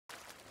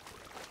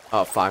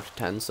Oh, 5 to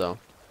 10, so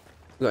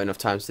we've got enough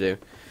time to do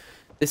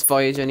this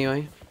voyage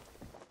anyway.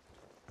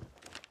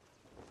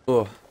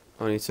 Oh,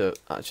 I need to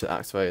actually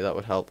activate, that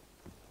would help.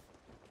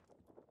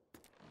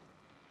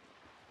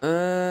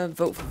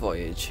 Vote for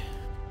voyage.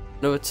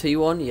 Another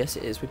T1? Yes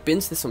it is. We've been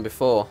to this one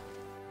before.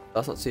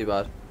 That's not too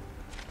bad.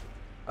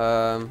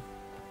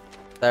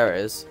 There it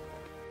is.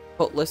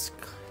 Cutlass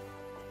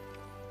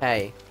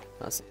K.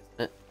 That's it,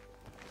 isn't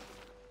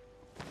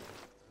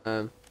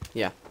it?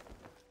 Yeah.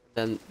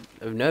 Then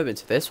I've never been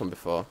to this one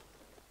before.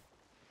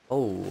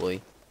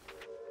 Holy.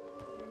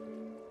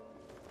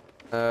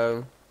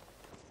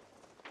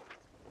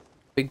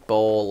 Big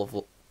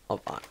ball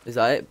of is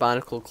that it?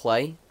 Barnacle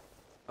clay?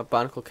 A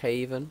barnacle K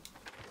even?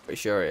 Pretty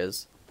sure it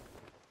is.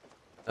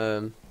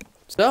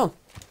 So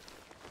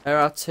there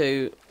are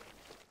two.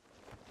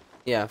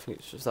 Yeah, I think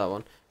it's just that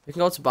one. We can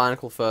go to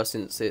Barnacle first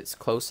since it's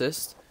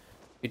closest.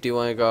 We do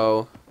want to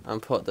go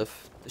and put the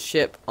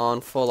ship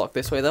on full lock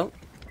this way though.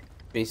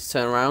 We need to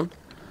turn around.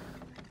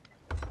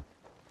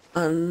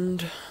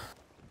 And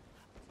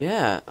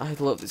yeah, I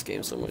love this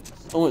game so much.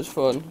 So much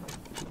fun.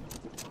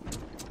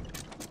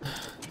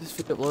 Is this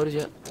video uploaded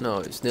yet? No,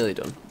 it's nearly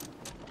done.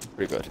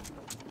 Pretty good.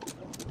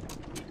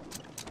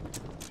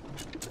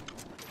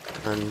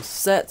 And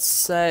set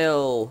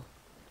sail.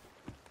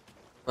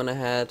 Run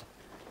ahead.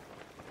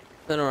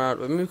 Turn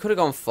around. I mean, we could have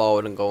gone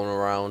forward and going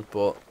around,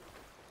 but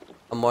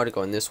I'm already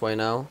going this way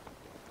now.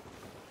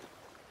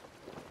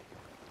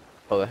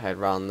 Go ahead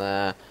round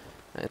there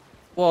and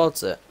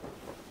towards it.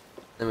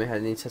 Then we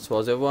head into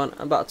towards the other one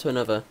and back to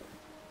another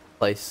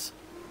place.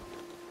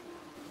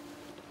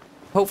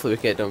 Hopefully we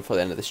can get it done before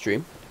the end of the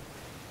stream.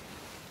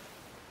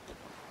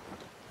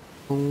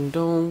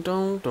 Dun,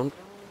 dun, dun.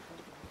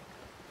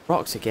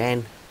 Rocks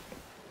again.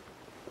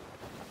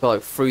 Go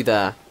like through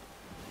there.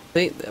 I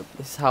think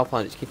this is how I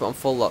plan it. Just keep it on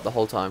full lock the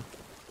whole time.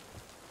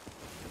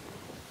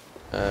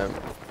 I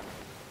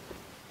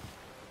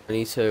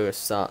need to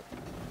start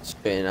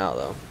spitting out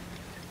though.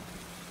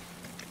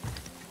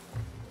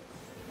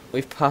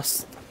 We've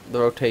passed the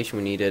rotation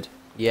we needed.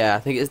 Yeah, I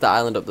think it's the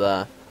island up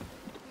there.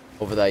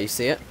 Over there, you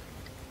see it?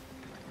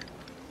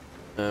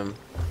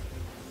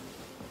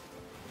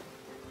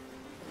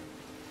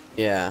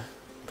 Yeah,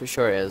 pretty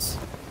sure it is.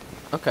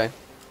 Okay.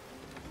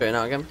 Spitting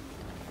out again.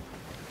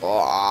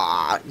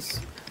 Oh,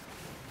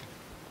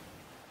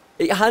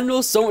 it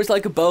handles so much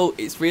like a boat.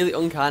 It's really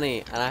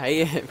uncanny, and I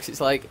hate it because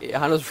it's like it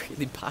handles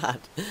really bad.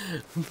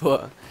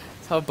 But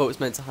it's how a boat's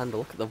meant to handle.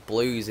 Look at the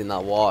blues in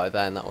that water.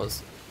 Then that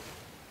was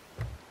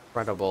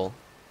incredible.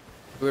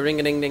 We're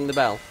ring-a-ding-ding the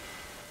bell.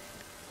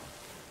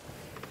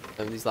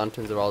 These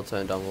lanterns are all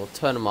turned on. We'll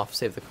turn them off.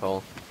 Save the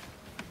coal.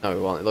 No,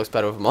 we won't. It looks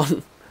better with them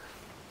on.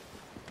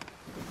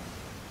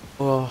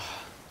 Oh,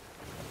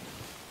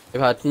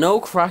 we've had no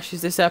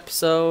crashes this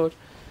episode.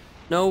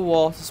 No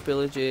water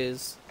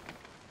spillages.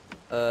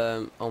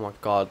 Oh my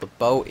god, the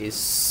boat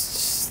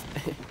is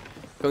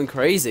going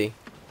crazy.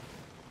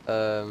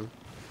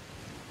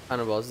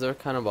 Cannonballs. Is there a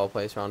cannonball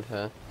place around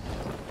here?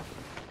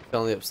 It's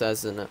only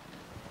upstairs, isn't it?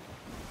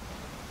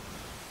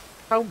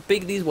 How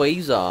big these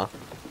waves are.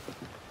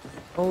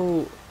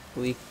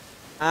 Holy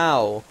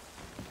cow.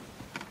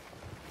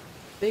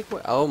 Big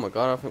wave. Oh my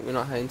god, I think we're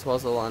not heading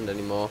towards the land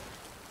anymore.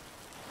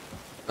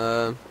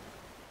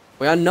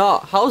 We are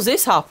not. How's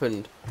this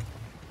happened?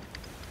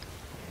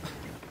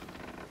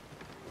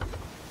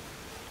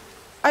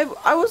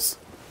 I was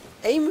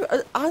aiming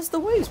as the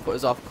waves put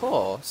us off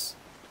course.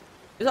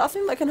 Is that a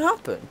thing that can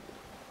happen?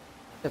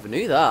 Never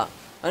knew that.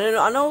 I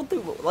know they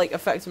like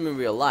affect them in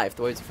real life.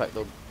 The waves affect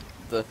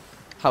the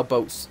how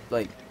boats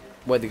like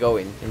where they go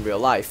in real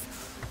life.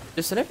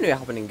 Just I never knew it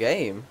happened in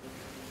game.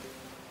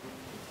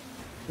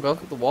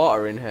 Look at the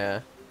water in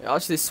here. It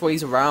actually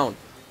sways around.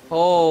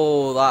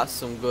 Oh, that's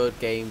some good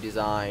game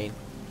design.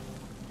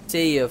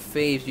 Sea of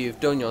Thieves, you've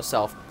done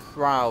yourself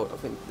proud. I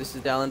think this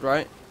is the island,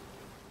 right?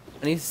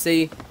 I need to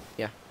see.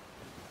 Yeah.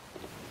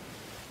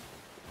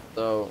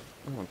 So,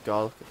 oh my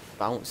god, look at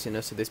the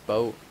bounciness of this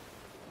boat.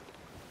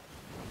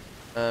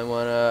 And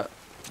when I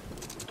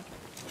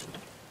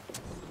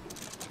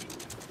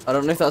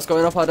don't know if that's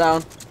going up or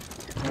down.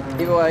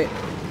 Either way,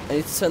 I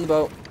need to turn the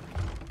boat.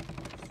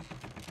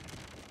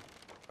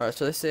 Alright,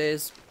 so this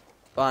is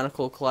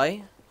barnacle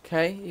clay.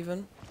 Okay,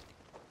 even.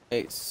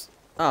 It's.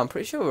 Oh, I'm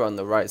pretty sure we're on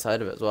the right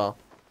side of it as well.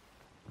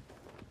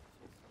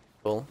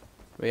 Cool.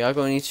 We are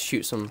going to need to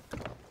shoot some.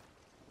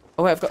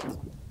 Oh wait, I've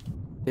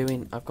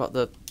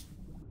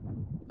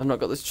not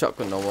got this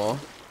shotgun no more.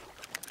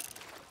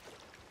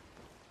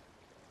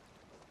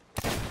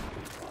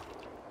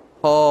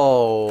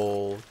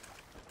 Oh,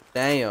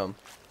 damn.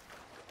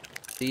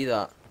 See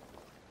that?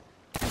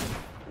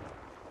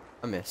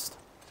 I missed.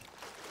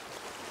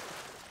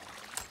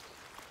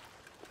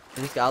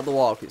 I need to get out of the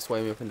water, it's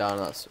swaying me up and down,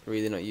 and that's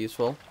really not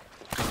useful.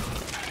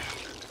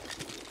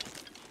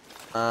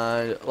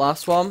 And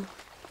last one.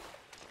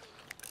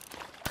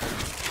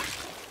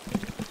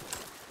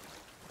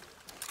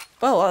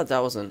 Well, that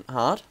wasn't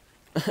hard.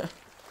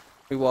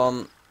 We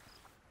want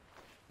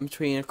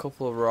between a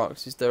couple of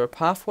rocks. Is there a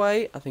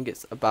pathway? I think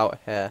it's about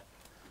here.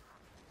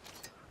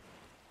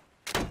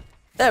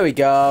 There we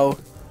go.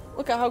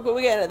 Look at how good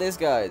we're getting at this,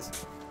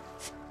 guys.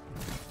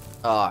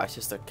 Oh, it's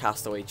just a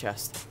castaway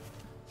chest.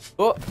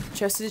 But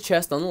chest is a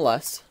chest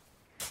nonetheless.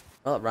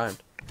 Well, that rhymed.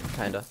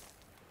 Kinda.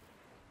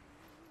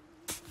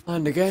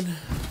 And again.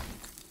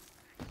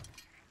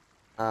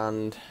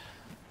 And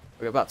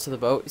we go back to the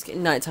boat. It's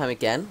getting nighttime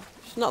again.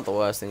 It's not the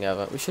worst thing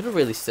ever. We should have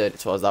really steered it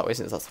towards that way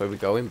since that's where we're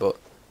going, but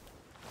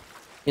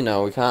you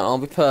know, we can't all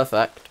be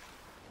perfect.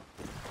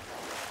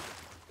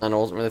 And I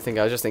wasn't really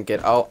thinking, I was just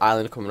thinking, oh,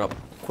 island coming up.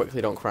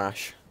 Quickly, don't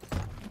crash.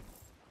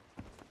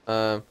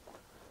 So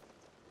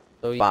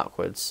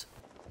backwards.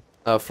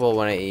 Full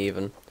 180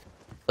 even.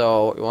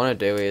 So what we want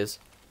to do is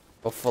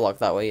go full lock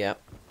that way, yeah.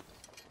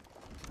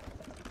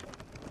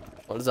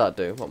 What does that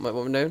do? What am I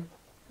doing?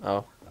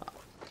 Oh.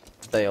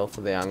 Sail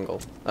for the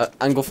angle.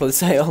 Angle for the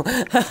sail.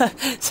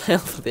 Sail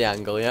for the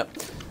angle, yep.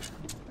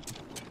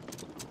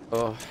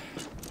 Oh.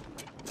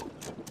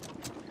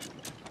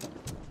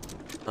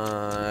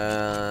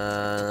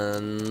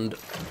 And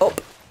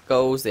up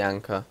goes the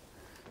anchor.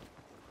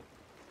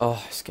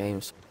 Oh, this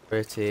game's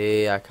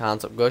pretty. I can't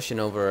stop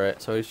gushing over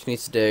it. So we just need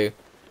to do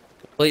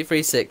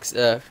complete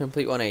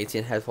complete 180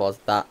 and head towards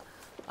that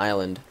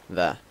island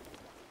there.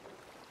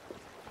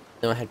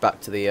 Then we'll head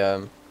back to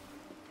the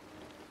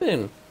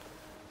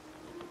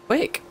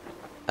quick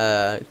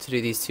to do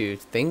these two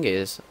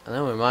thingies, and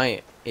then we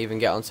might even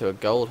get onto a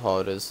gold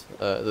hoarders,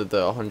 the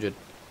 100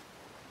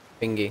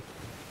 thingy.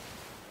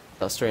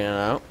 That's straight in and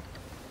out.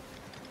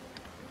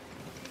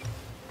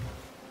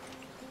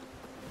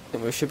 I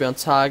think we should be on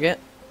target.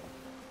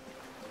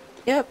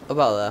 Yep,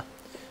 about there.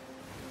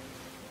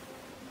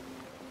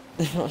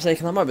 If I'm not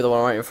mistaken, that might be the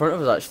one right in front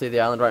of us, actually, the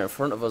island right in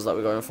front of us that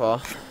we're going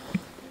for.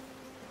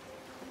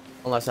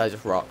 Unless they're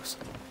just rocks.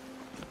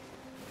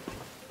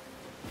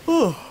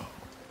 Oh,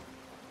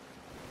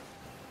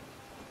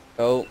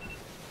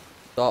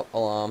 stop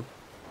alarm.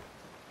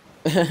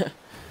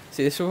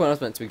 See, this was when I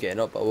was meant to be getting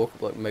up, but I woke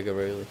up like mega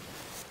early.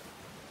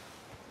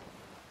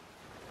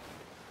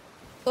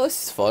 So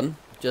this is fun.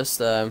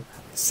 Just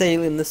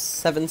sailing the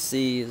 7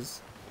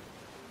 seas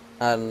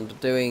and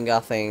doing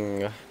our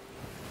thing,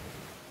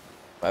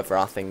 whatever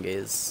our thing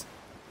is.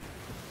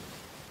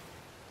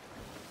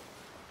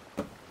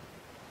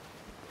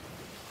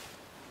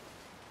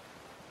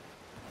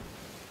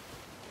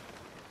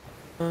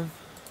 Yeah,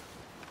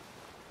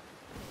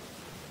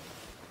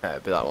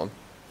 it'd be that one.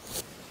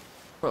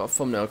 Got a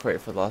thumbnail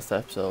created for the last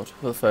episode,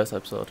 for the first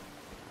episode.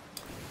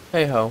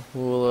 Hey ho,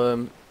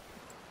 we'll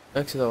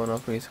exit that one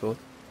off when he's called.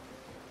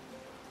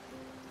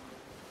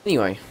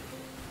 Anyway,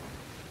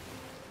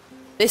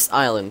 this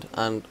island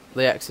and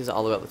the X is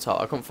all the way at the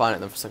top. I couldn't find it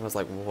then for a second. I was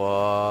like,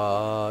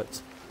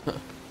 what?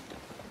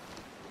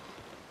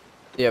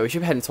 Yeah, we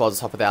should be heading towards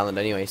the top of the island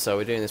anyway, so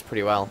we're doing this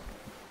pretty well.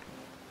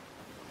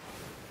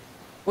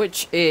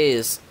 Which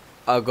is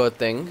a good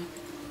thing.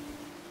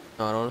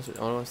 No, I don't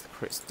want the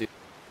crits do.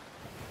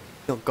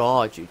 Oh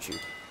god, YouTube.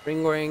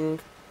 Ring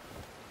ring.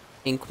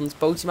 In comes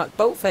Boaty Mac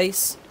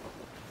Boatface.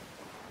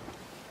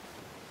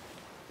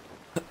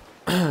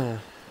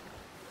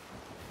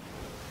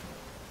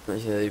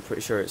 Actually, I'm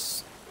pretty sure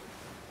it's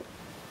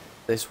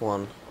this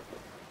one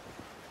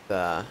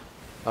there.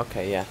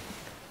 Okay, yeah.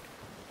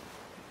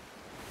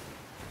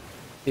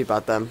 Too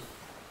bad then.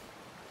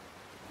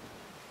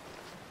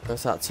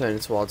 Let's start turning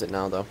towards it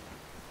now though.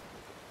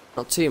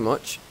 Not too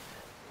much,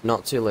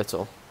 not too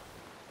little.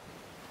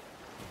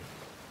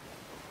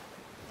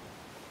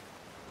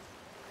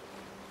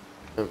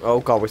 Oh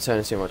god, we're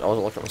turning too much. I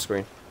wasn't looking at my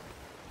screen.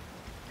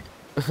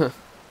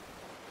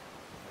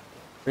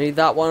 Need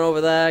that one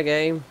over there,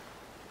 game.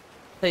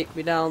 Take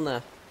me down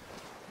there.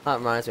 That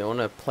reminds me, I want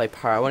to play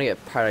I want to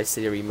get Paradise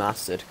City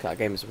remastered. That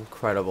game is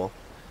incredible.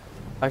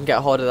 If I can get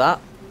a hold of that,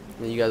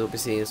 then you guys will be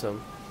seeing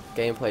some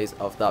gameplays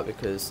of that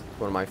because it's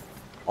one of my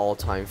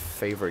all-time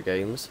favorite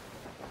games.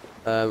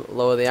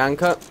 Lower the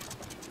anchor.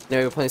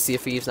 Now we're playing Sea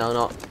of Thieves now,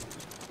 not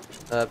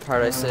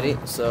Paradise City.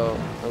 So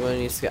I'm going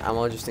to need to get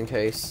ammo just in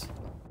case.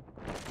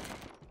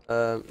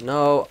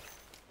 No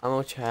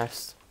ammo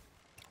chest.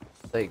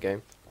 Late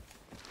game.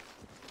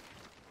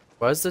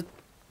 Where's the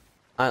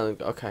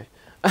island? Okay.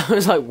 I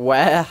was like,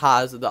 where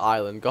has the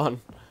island gone?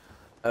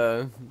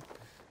 There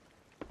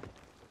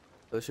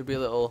should be a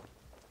little.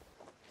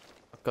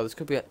 Oh god, this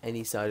could be on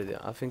any side of it.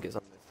 I think it's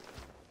on this.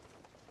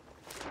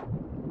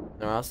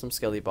 There are some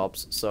skelly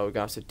bobs, so we're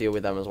gonna have to deal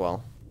with them as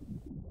well.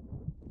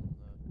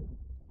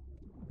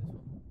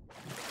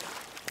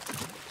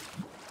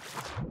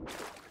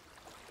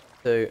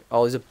 So,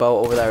 oh, there's a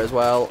boat over there as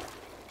well.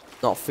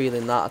 Not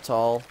feeling that at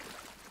all.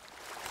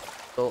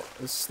 So,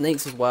 there's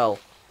snakes as well.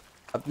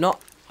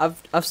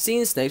 I've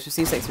seen snakes. We've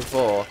seen snakes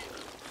before.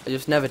 I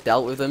just never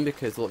dealt with them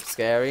because they look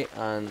scary,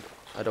 and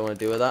I don't want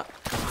to deal with that.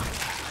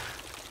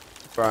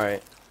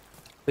 Right.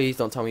 Please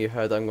don't tell me you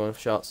heard that I'm going for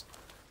shots.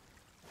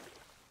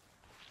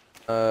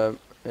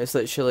 It's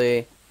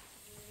literally.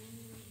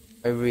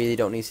 I really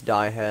don't need to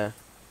die here.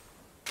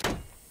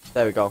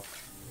 There we go.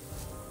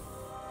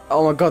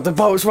 Oh my god, the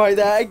boat's right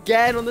there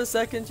again on the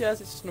second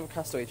chest. It's just another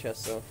castaway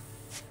chest, so.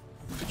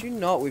 Could you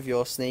not with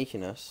your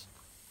sneakiness?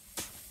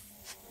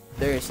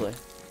 Seriously.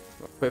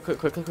 Quick. In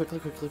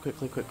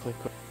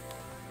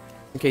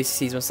case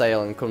he sees my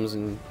sail and comes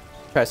and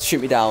tries to shoot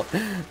me down.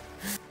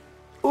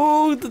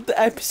 Oh, the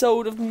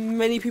episode of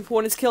many people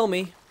wanting to kill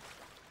me.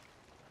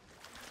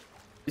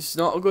 It's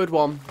not a good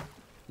one.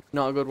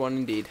 Not a good one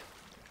indeed.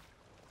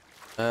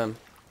 We'll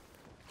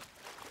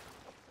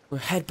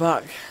head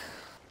back.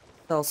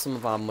 Sell some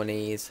of our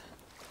monies.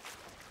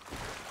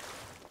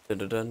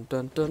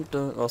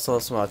 Or sell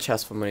some of our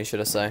chests for money,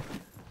 should I say.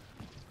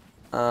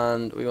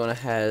 And we want to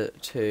head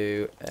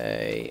to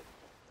a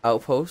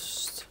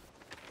outpost,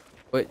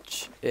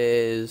 which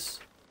is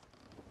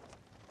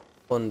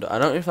under. I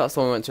don't know if that's the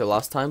one we went to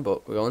last time,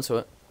 but we're going to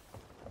it.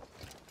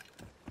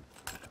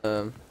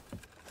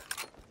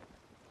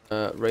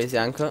 Raise the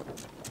anchor.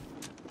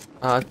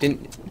 I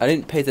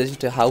didn't pay attention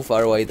to how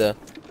far away the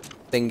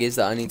thing is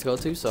that I need to go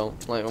to. So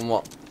like on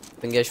what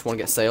thing I just want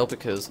to get sail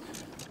because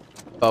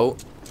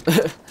boat.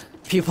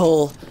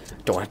 People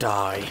don't want to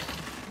die.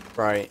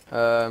 Right.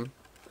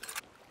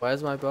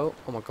 Where's my boat?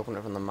 Oh my god, we're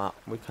not on the map.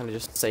 We're kind of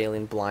just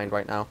sailing blind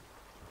right now.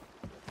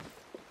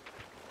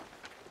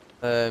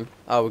 Oh,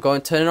 we're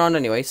going to turn it on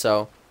anyway,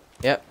 so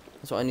yep,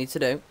 that's what I need to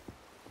do.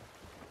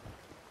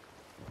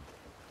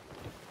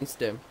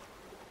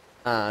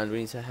 And we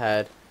need to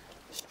head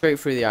straight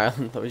through the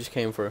island that we just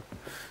came through.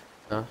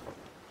 But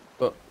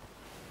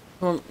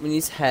come on, we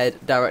need to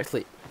head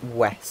directly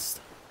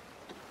west.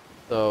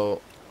 So,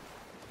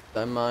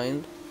 bear in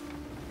mind.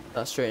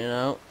 That's straightening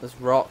out. There's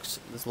rocks.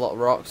 There's a lot of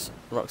rocks.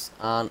 Rocks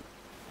aren't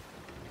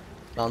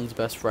land's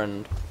best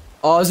friend.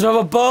 Oh, there's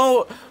another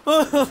boat!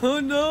 Oh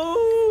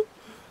no!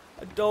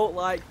 I don't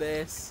like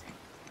this.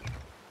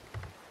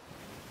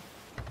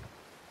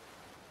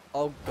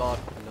 Oh god,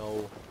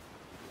 no.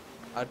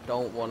 I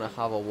don't want to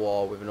have a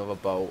war with another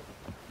boat.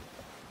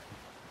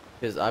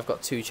 Because I've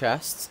got 2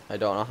 chests. I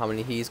don't know how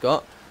many he's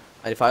got.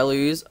 And if I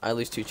lose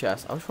 2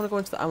 chests. I just want to go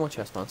into the ammo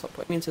chest, man. Stop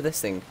putting me into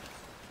this thing.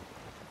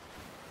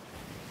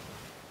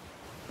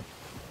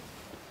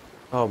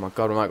 Oh my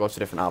god, we might go to a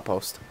different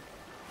outpost.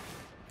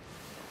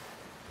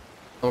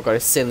 Oh my god,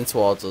 it's sailing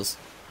towards us.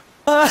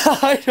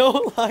 I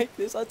don't like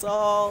this at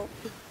all.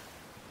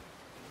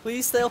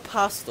 Please sail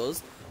past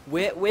us.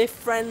 We're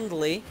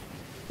friendly.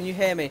 Can you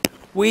hear me?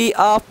 We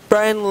are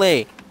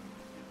friendly.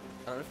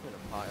 I don't know if I'm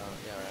gonna party on it.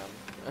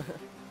 Yeah, I am.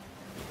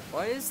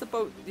 Why is the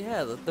boat?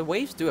 Yeah, the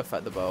waves do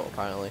affect the boat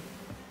apparently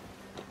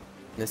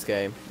in this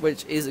game,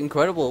 which is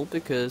incredible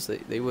because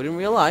they would in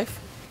real life.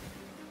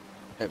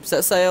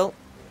 Set sail.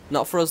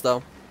 Not for us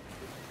though.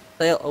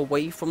 Sail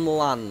away from the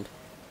land.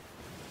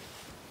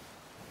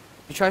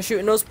 If you try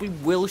shooting us, we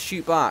will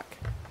shoot back.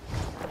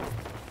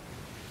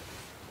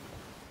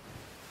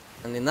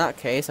 And in that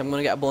case, I'm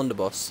gonna get a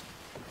blunderbuss.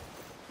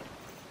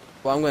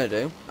 What I'm gonna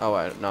do? Oh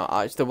wait, no.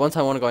 The one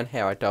time I want to go in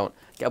here, I don't.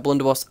 Get a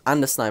blunderbuss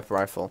and a sniper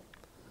rifle.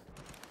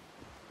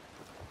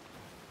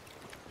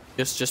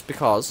 Just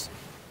because.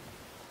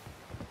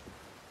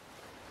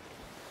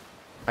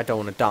 I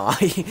don't want to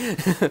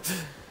die.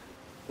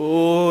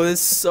 Oh,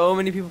 there's so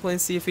many people playing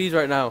Sea of Thieves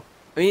right now.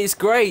 I mean, it's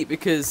great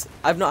because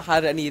I've not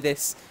had any of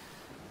this,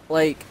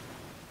 like,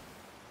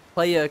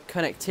 player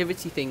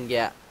connectivity thing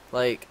yet.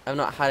 Like, I've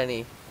not had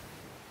any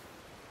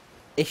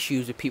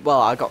issues with people.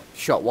 Well, I got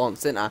shot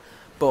once, didn't I?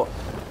 But,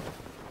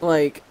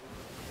 like,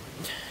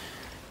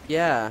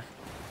 yeah.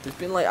 There's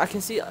been, like, I can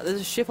see,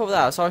 there's a ship over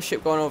there. I saw a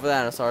ship going over there,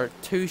 and I saw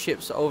 2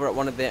 ships over at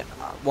one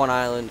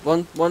island.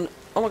 Oh my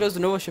god, there's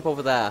another ship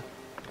over there.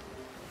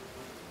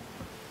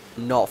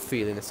 Not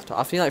feeling this at all.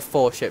 I've seen like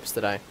 4 ships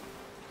today.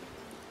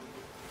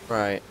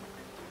 Right.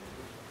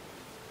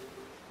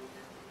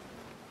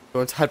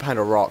 Going to hide behind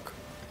a rock.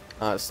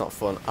 It's not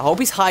fun. I hope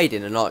he's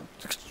hiding and not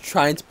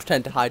trying to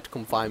pretend to hide to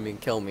come find me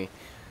and kill me.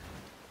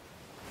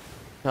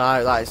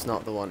 No, that is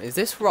not the one. Is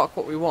this rock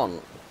what we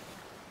want?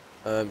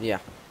 Yeah.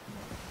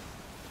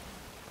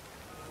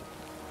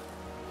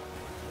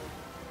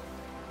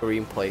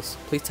 Green place.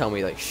 Please tell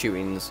me like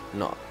shooting's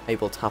not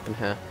able to happen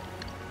here.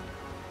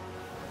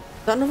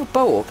 Is that another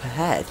boat up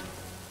ahead?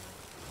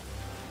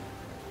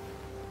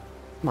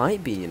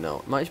 Might be, you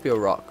know. It might just be a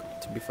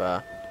rock, to be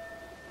fair.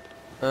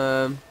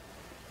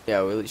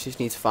 Yeah, we just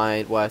need to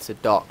find where to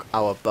dock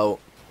our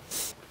boat.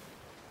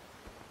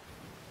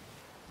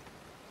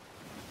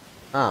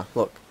 Ah,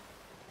 look.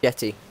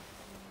 Yeti.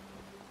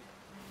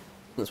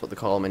 That's what they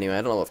call them anyway.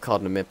 I don't know what they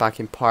called them back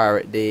in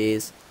pirate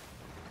days.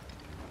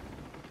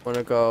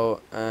 Wanna go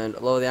and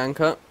lower the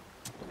anchor.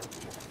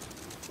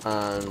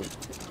 And...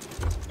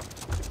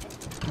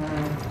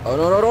 oh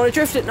no, don't want to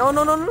drift it! No.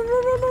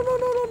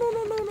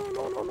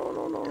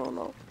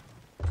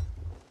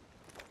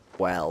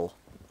 Well,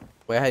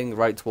 we're heading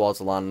right towards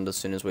the land as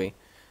soon as we...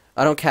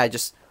 I don't care,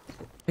 just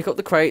pick up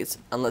the crates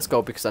and let's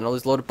go because I know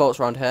there's a load of boats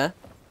around here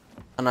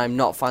and I'm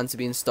not fancy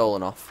being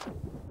stolen off.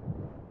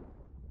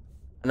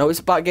 I know it's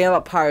about a game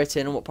about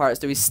pirating and what pirates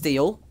do is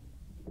steal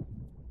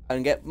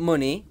and get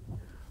money,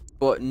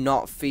 but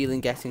not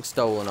feeling getting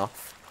stolen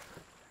off.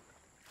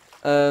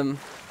 Where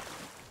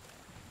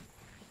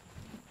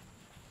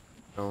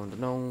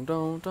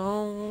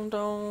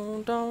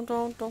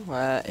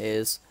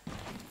is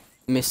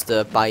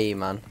Mr.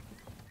 Bayman?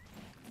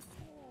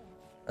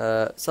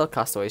 Sell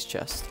Castaway's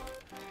chest.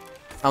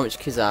 How much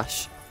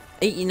Kizash?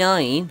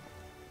 89?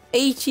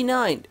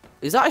 89?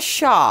 Is that a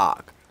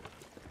shark?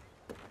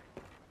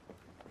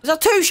 Is that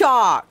 2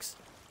 sharks?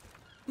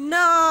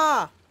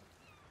 Nah! I'm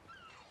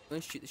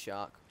gonna shoot the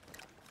shark.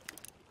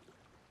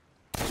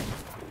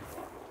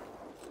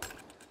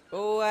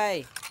 Go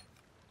away.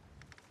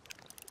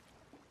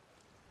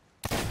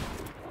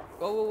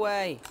 Go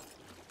away.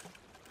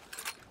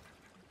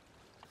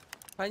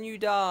 Can you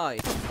die?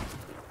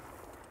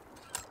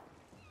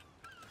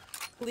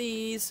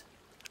 Please.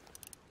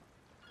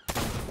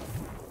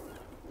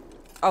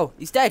 Oh,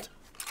 he's dead.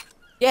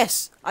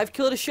 Yes, I've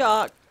killed a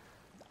shark.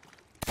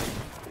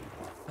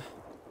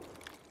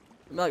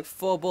 I'm like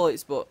 4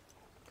 bullets, but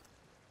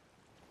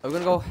I'm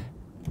gonna go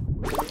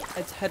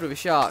head to head with a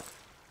shark.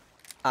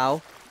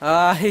 Ow.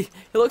 He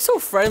looks so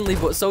friendly,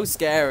 but so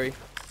scary.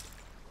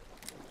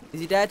 Is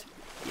he dead?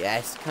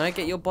 Yes. Can I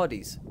get your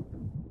bodies?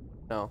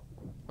 No.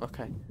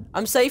 Okay.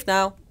 I'm safe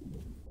now.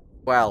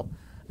 Well,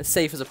 as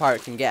safe as a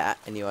pirate can get,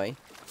 anyway.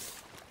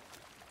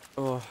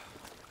 Oh.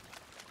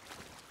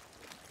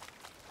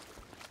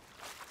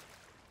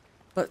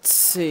 Let's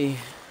see.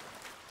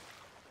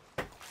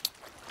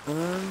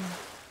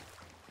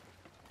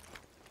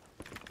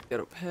 Get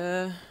up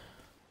here.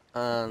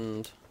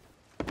 And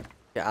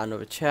get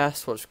another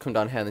chest. We'll just come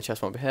down here and the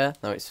chest won't be here.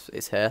 No,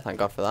 it's here. Thank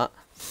God for that.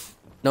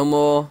 No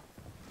more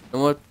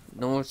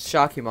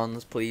sharky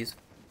mons, please.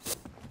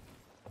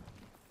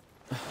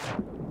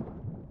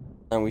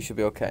 And we should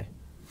be okay.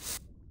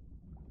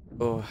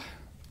 Oh.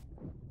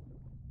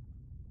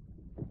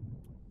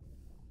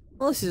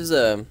 Well, this is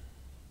done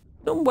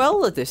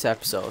well at this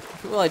episode.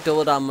 People like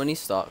doubled our money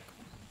stock.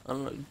 I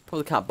don't know,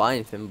 probably can't buy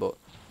anything, but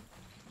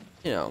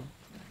you know,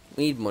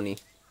 we need money.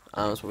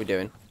 And that's what we're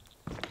doing.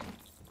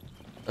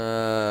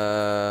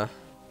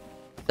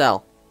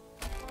 Sell.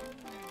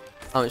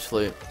 How much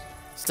loot?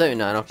 It's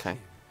 39, okay.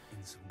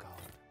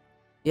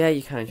 Yeah,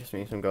 you can interest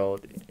me in some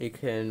gold. You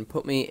can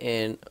put me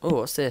in... Oh,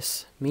 what's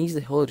this?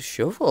 Measly Hollowed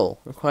Shovel.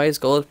 Requires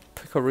gold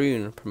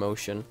picaroon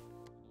promotion.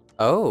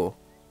 Oh.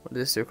 What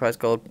does this do? Requires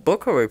gold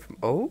buckaroo.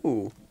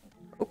 Oh.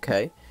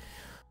 Okay.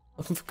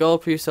 Looking for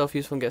gold, prove yourself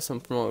useful and get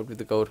some promoted with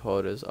the gold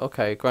hoarders.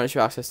 Okay. Grants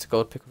you access to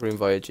gold picaroon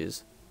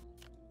voyages.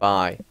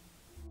 Bye.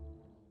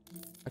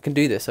 I can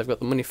do this. I've got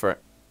the money for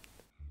it.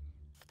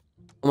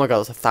 Oh my god,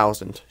 that's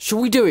 1,000. Should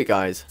we do it,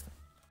 guys?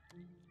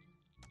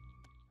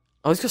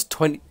 Oh, it's just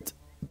 20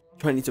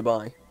 to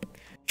buy.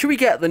 Should we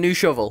get the new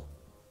shovel?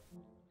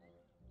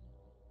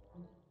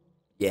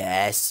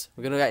 Yes.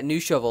 We're gonna get a new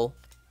shovel.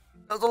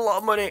 That's a lot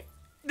of money.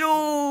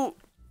 No.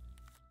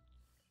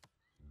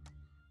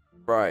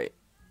 Right.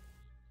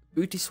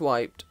 Booty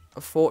swiped.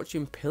 A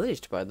fortune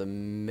pillaged by the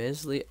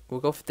measly. We'll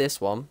go for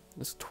this one.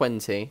 It's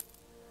 20.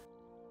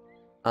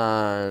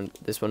 And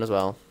this one as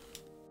well.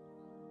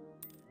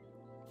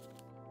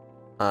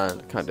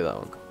 And can't do that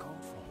one.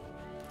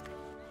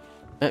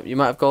 Yep, you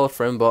might have gold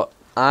for him, but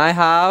I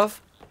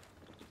have...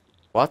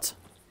 What?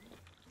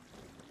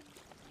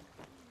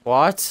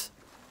 What?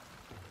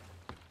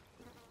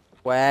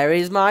 Where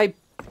is my...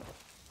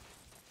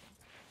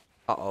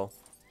 Uh-oh.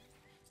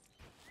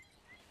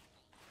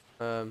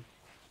 No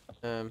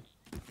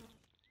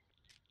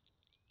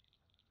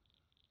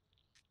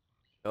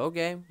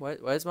game.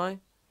 Where's my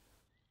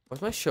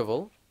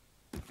shovel?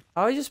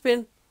 How have I just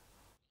been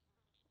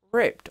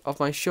ripped off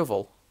my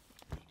shovel?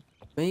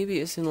 Maybe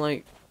it's in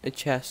like a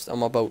chest on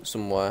my boat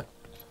somewhere.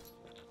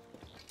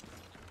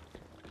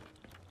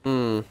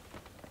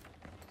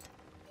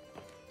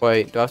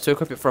 Wait, do I have to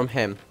equip it from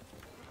him?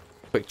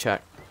 Quick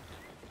check.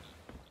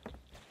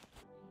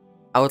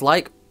 I would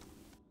like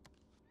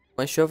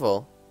my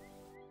shovel.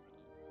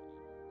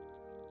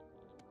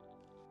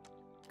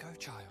 Go,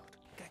 child.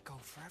 Get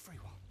gold for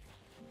everyone.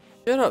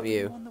 Shut up, you.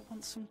 Anyone that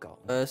wants some gold.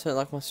 Something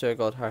like my share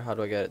gold. How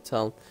do I get it?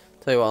 Tell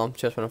you what, I'm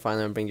just when I find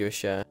them and bring you a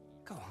share.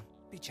 Go on,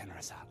 be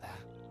generous out there.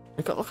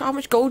 Look how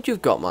much gold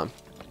you've got, man.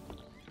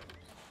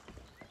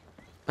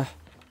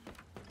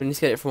 We need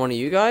to get it from one of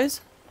you guys.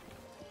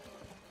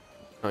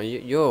 Oh,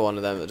 you're one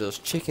of them that does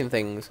chicken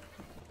things,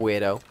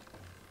 weirdo.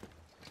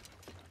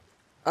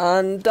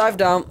 And dive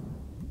down.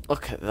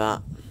 Look at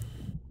that.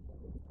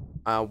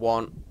 I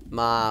want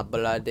my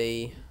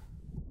bloody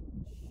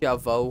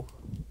shovel.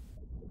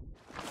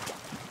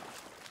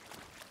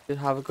 Should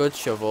have a good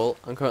shovel,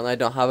 and currently I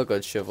don't have a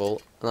good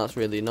shovel, and that's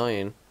really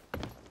annoying.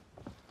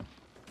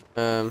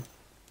 You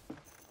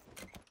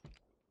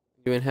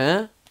in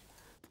here?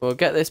 We'll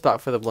get this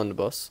back for the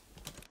blunderbuss.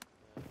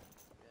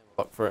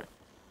 Fuck for it.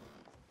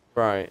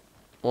 Right.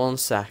 1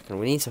 second.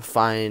 We need to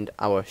find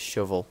our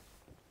shovel.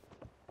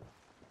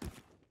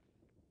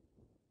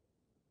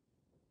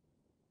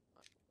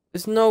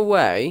 There's no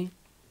way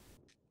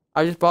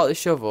I just bought the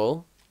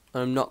shovel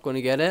and I'm not going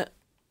to get it.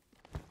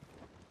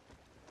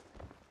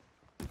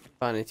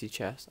 Vanity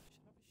chest. I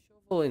should have a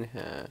shovel in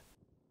here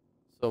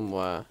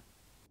somewhere.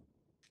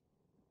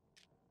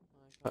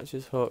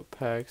 Patches, hook,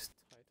 pegs,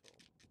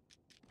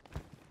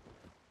 title.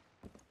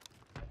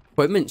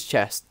 Equipment's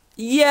chest.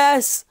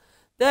 Yes!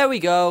 There we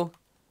go.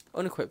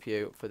 Unequip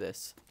you for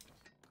this.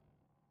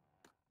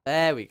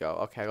 There we go.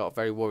 Okay, I got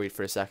very worried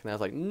for a second. I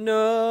was like,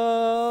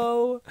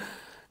 no,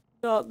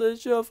 not the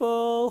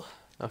shovel.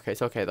 Okay,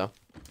 it's okay though.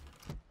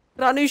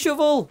 Got our new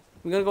shovel.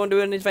 We're gonna go and do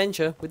an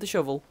adventure with the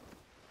shovel.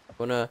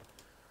 Gonna,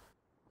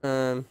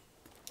 that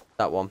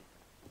one.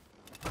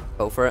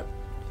 Go for it.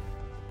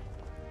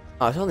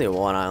 Oh, it's only a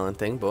one island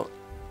thing, but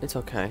it's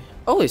okay.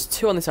 Oh, there's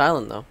two on this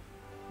island though.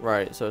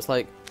 Right, so it's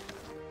like,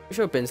 we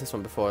should have been to this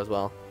one before as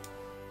well.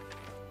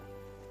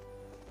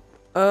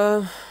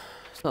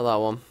 It's not that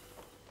one.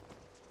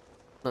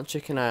 Not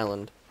Chicken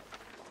Island.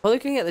 Well, you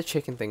can get the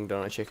chicken thing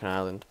done on Chicken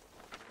Island.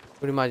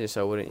 Would imagine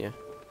so, wouldn't you?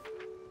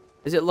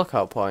 Is it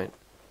Lookout Point?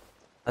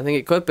 I think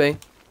it could be.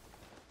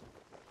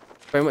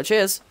 Very much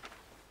is.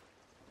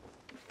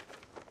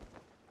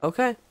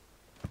 Okay.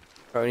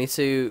 Right, we need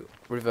to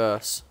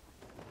reverse.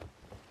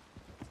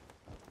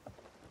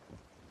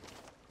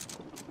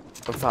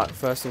 In fact,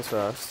 first things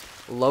first.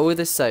 Lower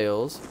the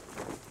sails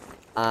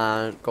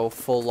and go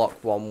full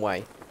lock one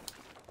way.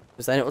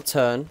 Because then it will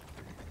turn.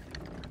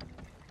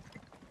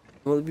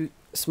 Will it be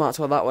smart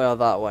to go that way or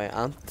that way?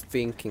 I'm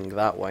thinking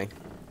that way.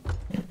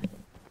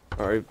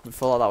 Or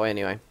full lock that way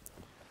anyway.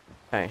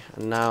 Okay,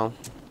 and now.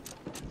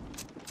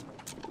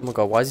 Oh my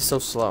god, why is he so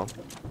slow?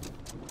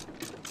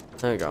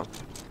 There we go.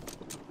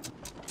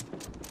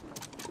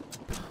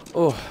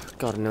 Oh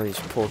god, I nearly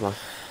just pulled my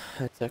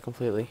headset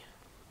completely.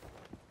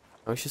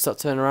 Now we should start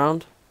turning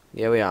around.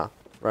 Yeah, we are.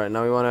 Right,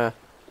 now we want to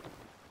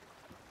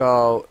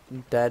go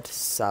dead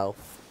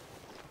south.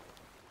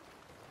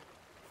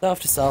 South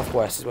to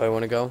southwest is where I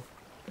want to go.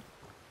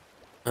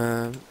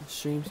 The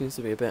stream seems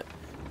to be a bit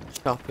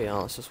choppy.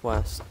 Oh, it's just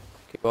west.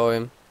 Keep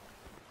going.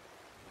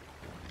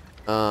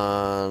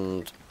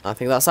 And I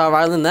think that's our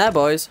island there,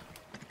 boys.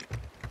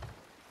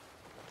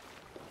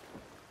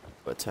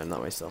 But turn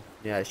that way still.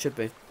 Yeah, it should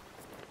be.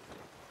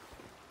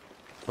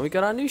 And we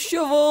got our new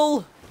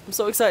shovel! I'm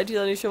so excited to use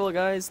our new shovel,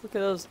 guys. Look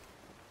at us.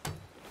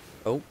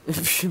 Oh,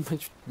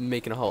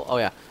 making a hole. Oh,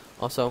 yeah.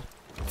 Also,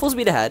 full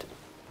speed ahead.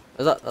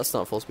 Is that's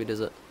not full speed,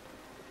 is it?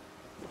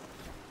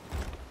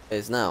 It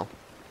is now.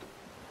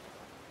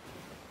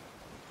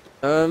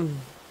 Oh,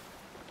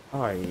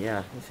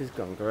 yeah. This is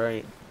going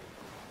great.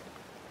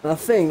 And I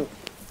think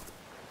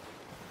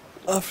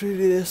after we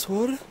do this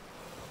one,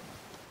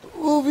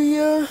 we'll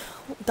be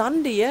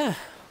dandy, yeah.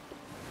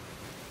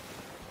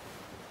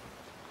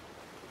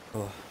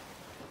 Oh.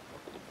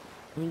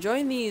 I'm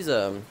enjoying these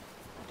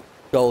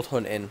gold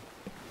hunting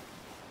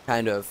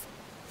kind of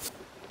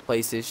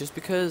places just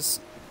because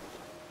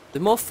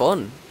they're more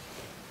fun,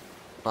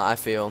 I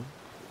feel.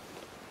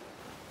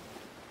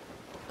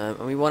 And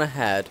we want to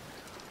head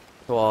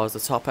towards the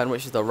top end,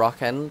 which is the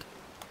rock end,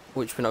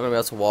 which we're not going to be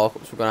able to walk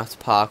up, so we're going to have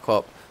to park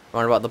up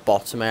around about the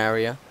bottom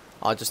area,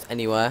 or just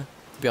anywhere,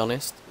 to be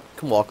honest. You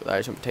can walk up there,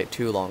 it shouldn't take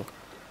too long.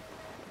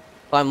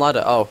 Climb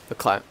ladder, oh, the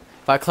climb.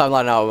 If I climb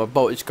ladder now, my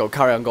boat would just go,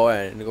 carry on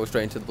going, and go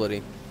straight into the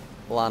bloody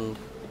land.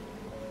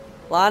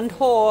 Land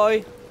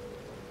hoy!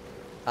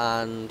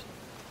 And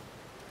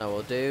now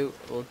we'll do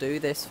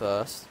this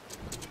first.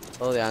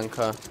 Follow the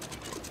anchor.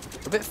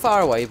 We're a bit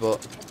far away,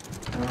 but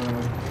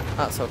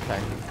that's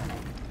okay.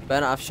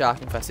 Better not have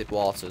shark infested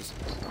waters.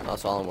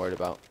 That's all I'm worried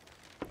about.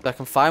 If I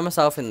can find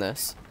myself in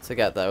this to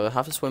get there, we'll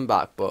have to swim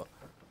back, but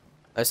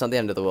it's not the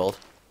end of the world.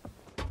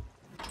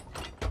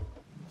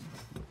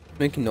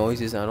 Making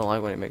noises, and I don't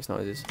like when it makes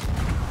noises.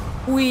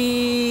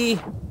 Whee!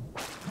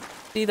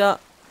 See that?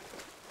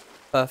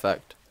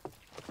 Perfect.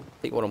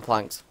 Take one on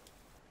planks.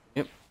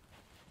 Yep.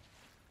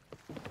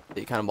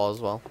 Take cannonballs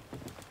as well.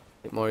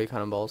 Take more of your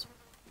cannonballs.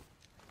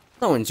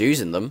 No one's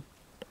using them.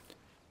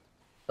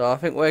 So I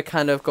think we're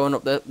kind of going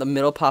up the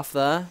middle path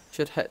there.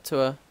 Should head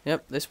to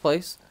yep, this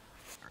place.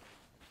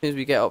 As soon as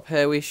we get up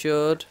here we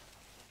should.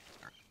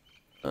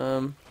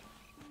 I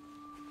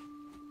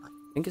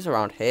think it's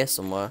around here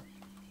somewhere.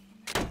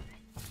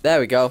 There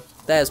we go.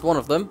 There's one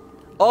of them.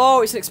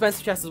 Oh, it's an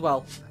expensive chest as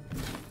well.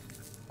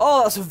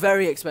 Oh, that's a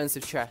very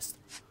expensive chest.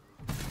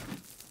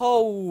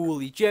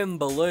 Holy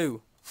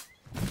Jimbaloo.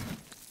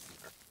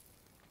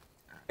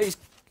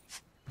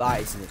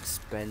 That is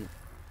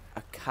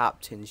a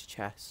captain's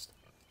chest.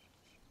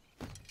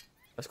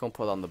 Let's go and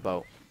put it on the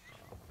boat.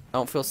 I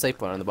don't feel safe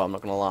putting it on the boat, I'm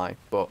not going to lie,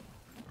 but...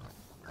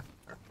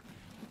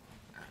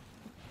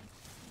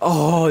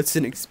 Oh, it's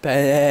an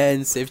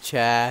expensive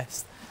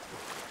chest.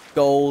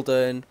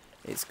 Golden.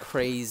 It's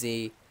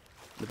crazy.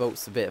 The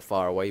boat's a bit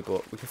far away,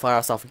 but we can fly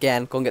ourselves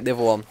again. Go and get the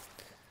other one.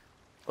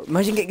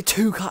 Imagine getting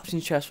two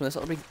captain's chests from this.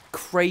 That would be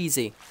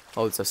crazy.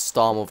 Oh, there's a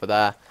storm over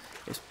there.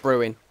 It's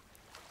brewing.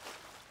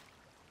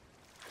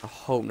 I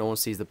hope no one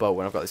sees the boat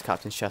when I've got this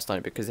captain's chest on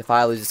it, because if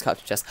I lose this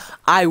captain's chest,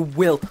 I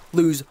will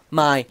lose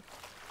my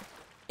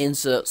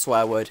insert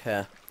swear word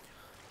here.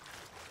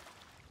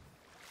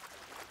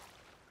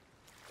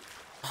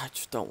 I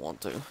just don't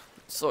want to.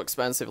 It's so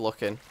expensive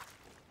looking.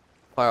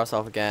 Fire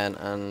ourselves again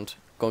and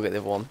go and get the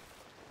other one.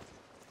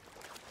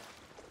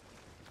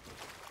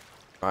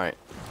 Right.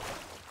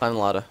 Climb the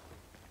ladder.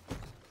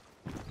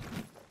 I'm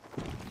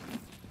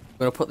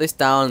going to put this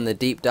down in the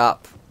deep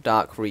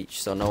dark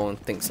reach so no one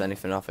thinks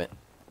anything of it.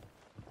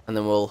 And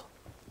then we'll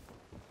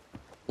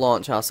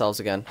launch ourselves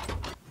again.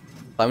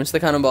 Climb into the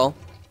cannonball.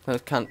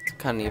 Can't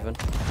even.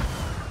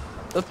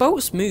 The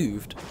boat's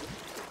moved.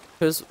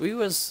 Because we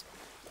was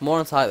more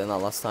on tight than that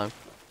last time.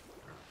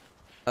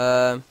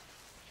 I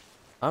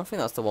don't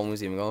think that's the one we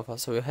was even going for.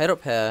 So we head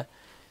up here.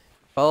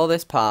 Follow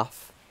this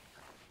path.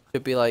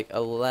 Should be like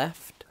a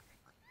left.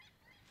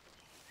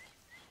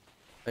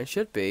 It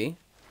should be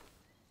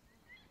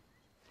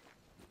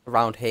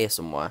around here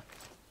somewhere.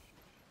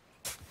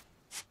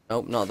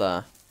 Nope, not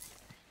there.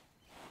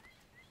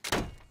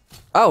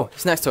 Oh,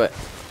 it's next to it.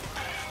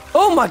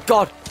 Oh my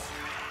god!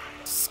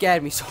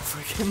 Scared me so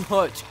freaking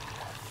much.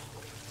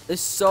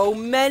 There's so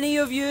many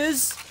of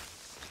yous.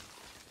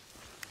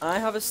 I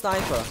have a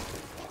sniper.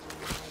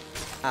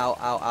 Ow,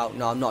 ow, ow.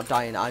 No, I'm not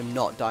dying. I'm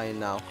not dying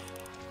now.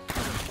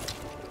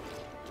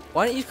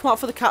 Why don't you come out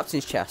for the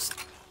captain's chest?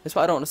 That's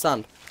what I don't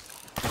understand.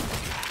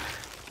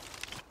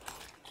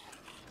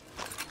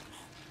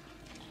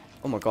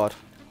 Oh my god.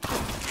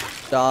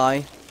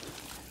 Die.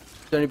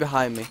 Don't be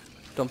behind me.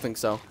 Don't think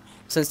so.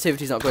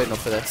 Sensitivity's not good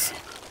enough for this.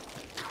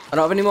 I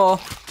don't have any more.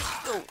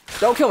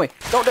 Don't kill me.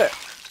 Don't do it.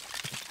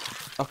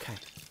 Okay.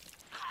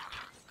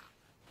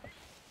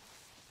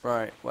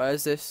 Right. Where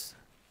is this?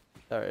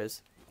 There it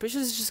is. Pretty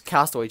sure this is just a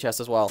castaway chest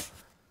as well.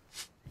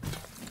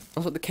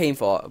 That's what they came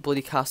for. A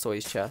bloody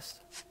castaway's chest.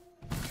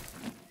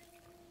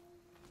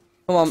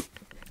 Come on.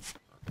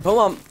 Come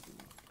on.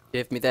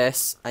 Give me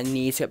this. I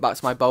need to get back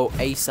to my boat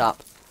ASAP.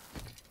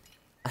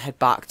 I head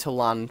back to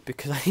land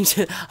because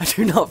I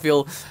do not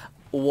feel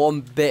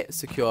one bit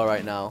secure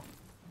right now.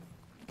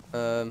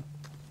 I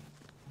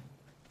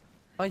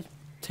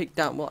take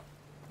down what?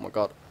 Oh my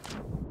god.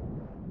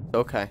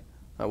 Okay.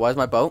 Right, where's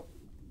my boat?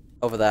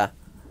 Over there.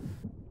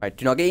 Right,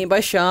 do not get eaten by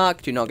a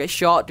shark. Do not get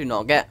shot. Do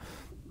not get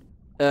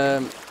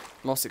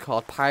what's it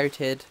called?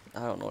 Pirated. I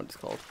don't know what it's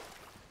called.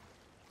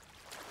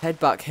 Head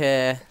back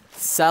here.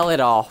 Sell it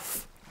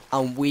off,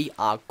 and we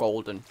are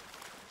golden.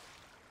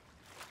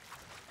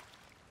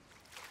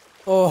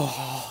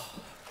 Oh,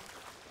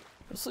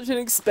 such an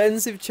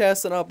expensive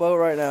chest on our boat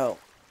right now.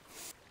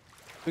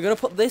 We're gonna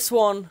put this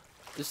one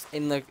just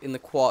in the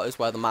quarters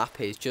where the map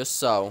is, just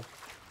so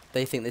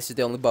they think this is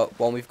the only boat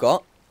one we've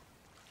got.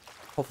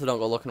 Hopefully, don't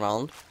go looking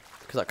around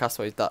because that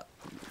castaway that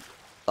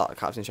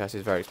captain's chest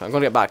is very expensive.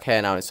 I'm gonna get back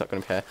here now, and it's not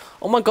gonna be here.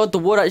 Oh my god, the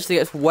wood actually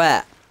gets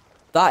wet.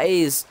 That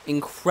is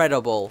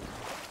incredible.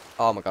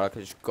 Oh my god, I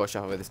could just go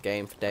shopping with this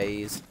game for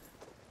days.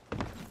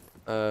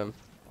 If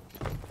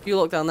you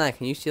look down there,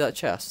 can you see that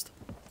chest?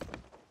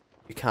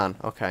 You can,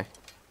 okay.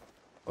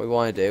 What we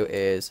want to do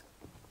is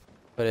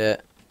put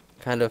it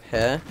kind of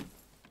here.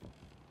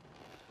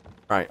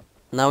 Right.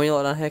 Now when you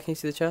look down here, can you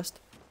see the chest?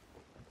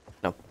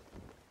 No.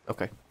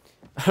 Okay.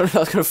 I don't know if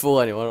that's going to fool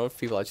anyone. I don't know if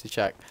people actually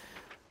check.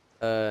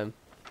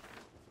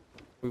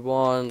 We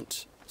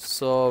want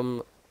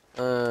some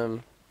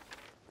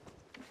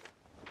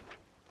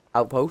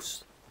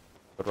outposts.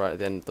 But right at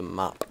the end of the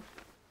map.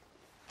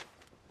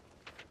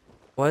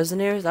 Where's the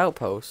nearest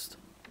outpost?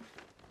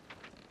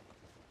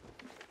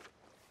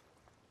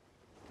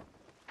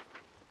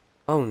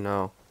 Oh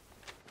no.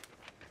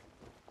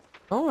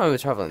 I don't know we're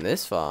traveling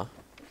this far.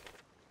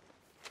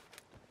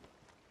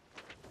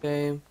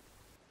 Game.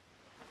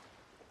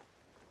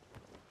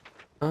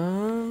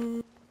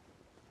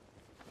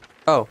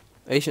 Oh,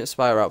 Ancient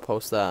Spire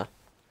outpost there.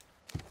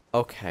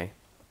 Okay.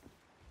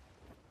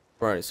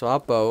 Right, so our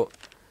boat.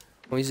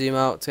 Can we zoom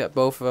out to get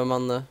both of them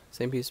on the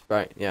same piece?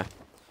 Right, yeah.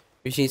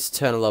 We just need to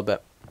turn a little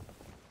bit.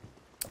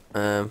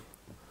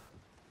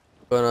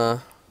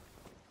 Gonna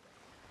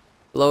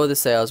lower the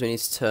sails. We need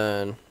to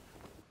turn.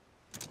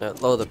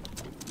 Lower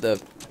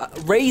the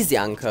raise the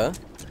anchor.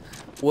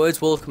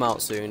 Words will come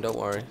out soon. Don't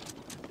worry.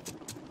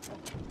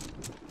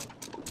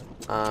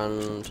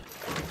 And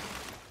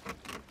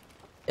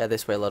yeah,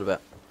 this way a little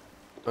bit.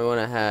 We want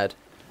to head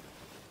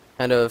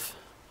kind of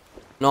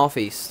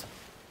northeast.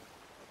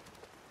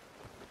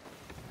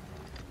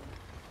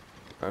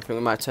 I think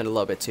we might turn a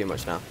little bit too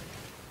much now.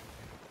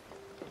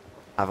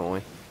 Haven't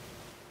we?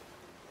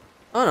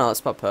 Oh no, that's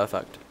about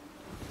perfect.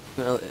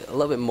 A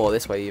little bit more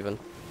this way even.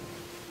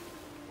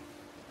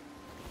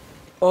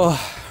 Oh,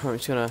 I'm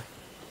just gonna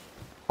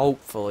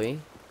hopefully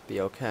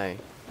be okay.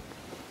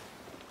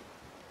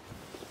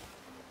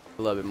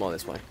 A little bit more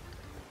this way.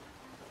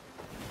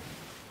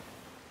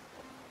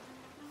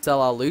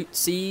 Sell our loot,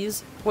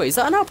 seize. Wait, is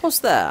that an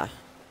outpost there?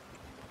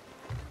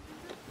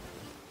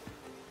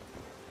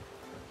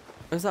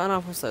 Is that an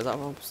outpost there? Is that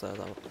an outpost there? Is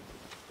that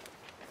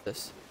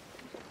this?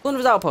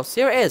 Plunderer's outpost.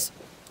 Here it is.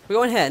 We're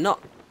going here,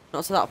 not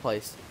to that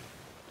place.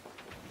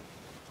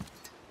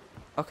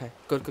 Okay,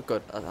 good, good,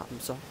 good. I'm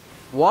sorry.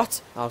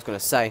 What? I was gonna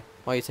say.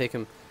 Why are you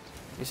taking?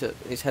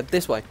 He's head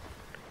this way.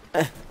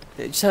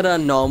 It just had a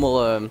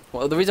normal.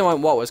 Well, the reason I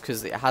went what was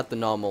because it had the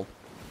normal.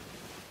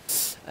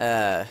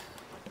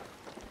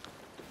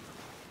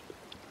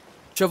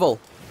 Shovel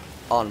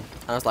on,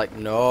 and I was like,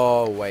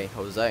 no way,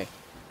 Jose.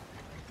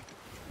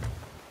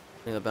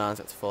 The bananas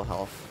get to full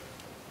health.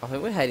 I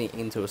think we're heading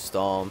into a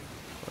storm.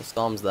 The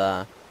storm's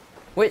there,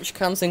 which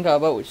can sink our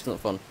boat, which isn't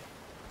fun.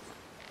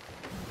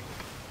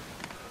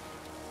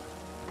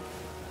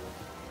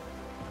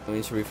 We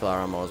need to refill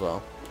our ammo as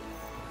well.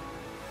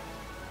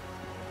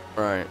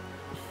 Right.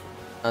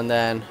 And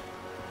then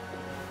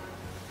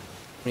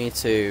we need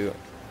to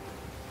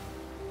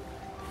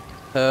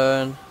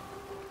turn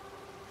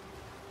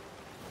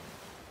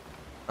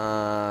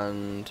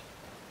and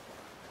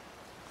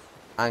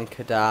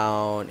anchor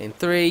down in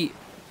 3,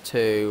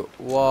 2,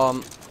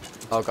 1.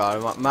 Oh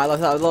god, I might look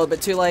that a little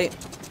bit too late.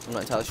 I'm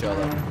not entirely sure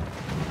though.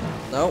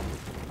 Nope.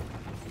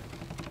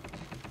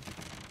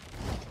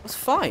 That's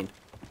fine.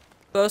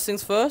 First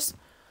things first,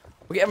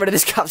 we're getting rid of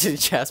this captain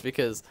chest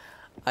because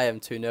I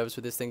am too nervous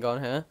with this thing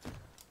going here.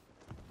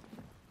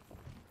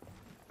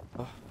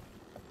 Oh.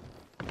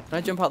 Can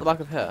I jump out the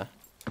back of here?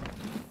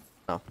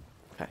 No.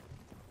 Okay.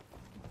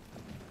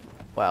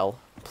 Well,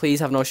 please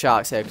have no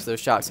sharks here because there were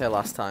sharks here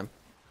last time.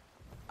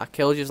 I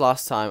killed you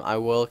last time. I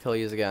will kill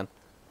you again.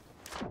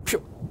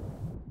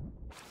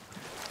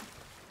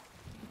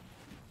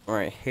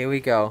 Alright, here we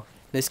go.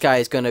 This guy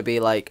is going to be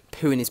like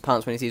pooing his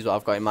pants when he sees what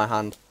I've got in my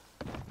hand.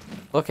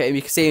 Look at him.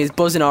 You can see him. He's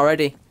buzzing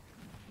already.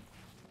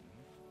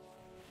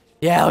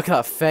 Yeah, look at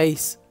that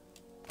face.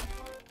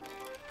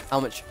 How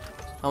much?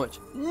 How much?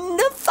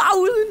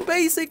 1,000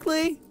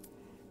 basically.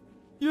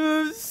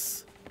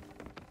 Yes.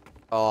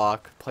 Oh, I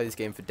could play this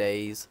game for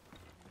days.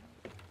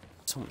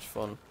 So much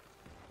fun.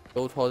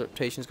 Gold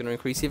reputation is going to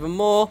increase even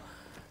more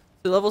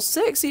to level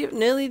 6,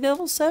 nearly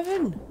level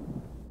 7.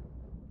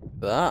 Look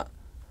at that.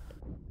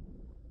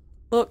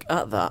 Look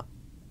at that.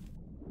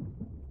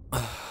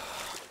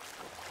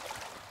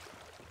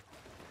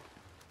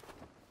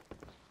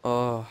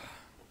 Oh.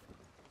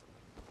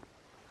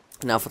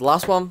 Now for the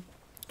last one,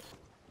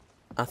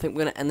 I think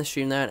we're going to end the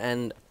stream there and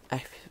end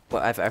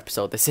whatever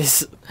episode this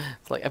is.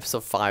 It's like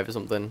episode 5 or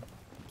something.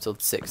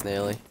 Episode 6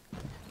 nearly.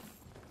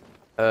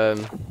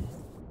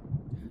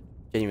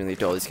 Genuinely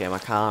adore this game. I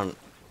can't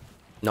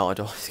not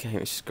adore this game.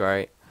 It's just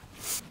great.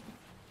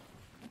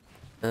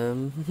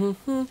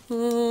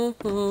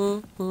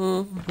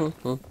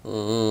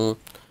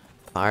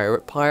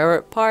 Pirate,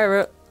 pirate,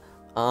 pirate.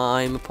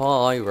 I'm a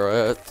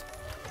pirate.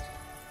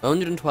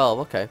 112.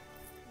 Okay.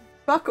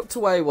 Back up to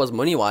where it was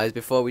money-wise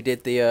before we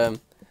did the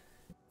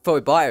before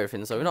we bought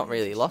everything. So we've not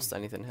really lost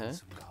anything here.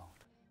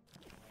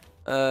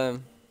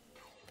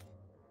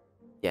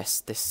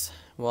 Yes, this.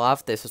 We'll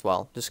have this as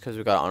well, just because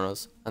we got it on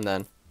us, and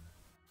then.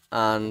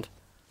 And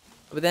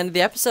at the end of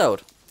the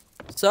episode.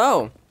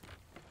 So,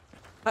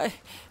 if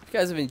you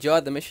guys have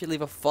enjoyed them, make sure you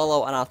leave a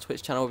follow on our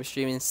Twitch channel. We'll be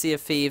streaming Sea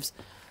of Thieves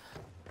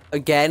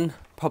again,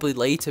 probably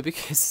later,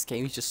 because this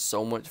game is just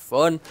so much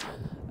fun.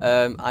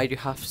 I do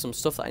have some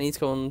stuff that I need to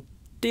go and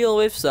deal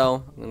with,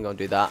 so I'm going to go and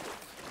do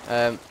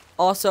that.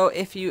 Also,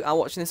 if you are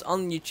watching this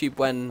on YouTube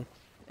when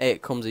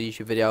it comes a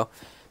YouTube video,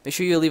 make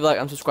sure you leave a like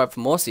and subscribe for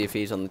more Sea of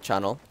Thieves on the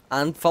channel.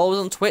 And follow us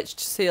on Twitch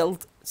to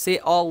see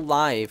it all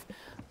live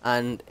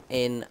and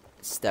in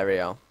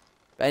stereo.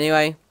 But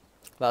anyway,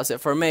 that's it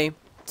from me,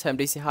 Tim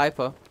DC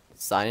Hyper,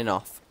 signing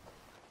off.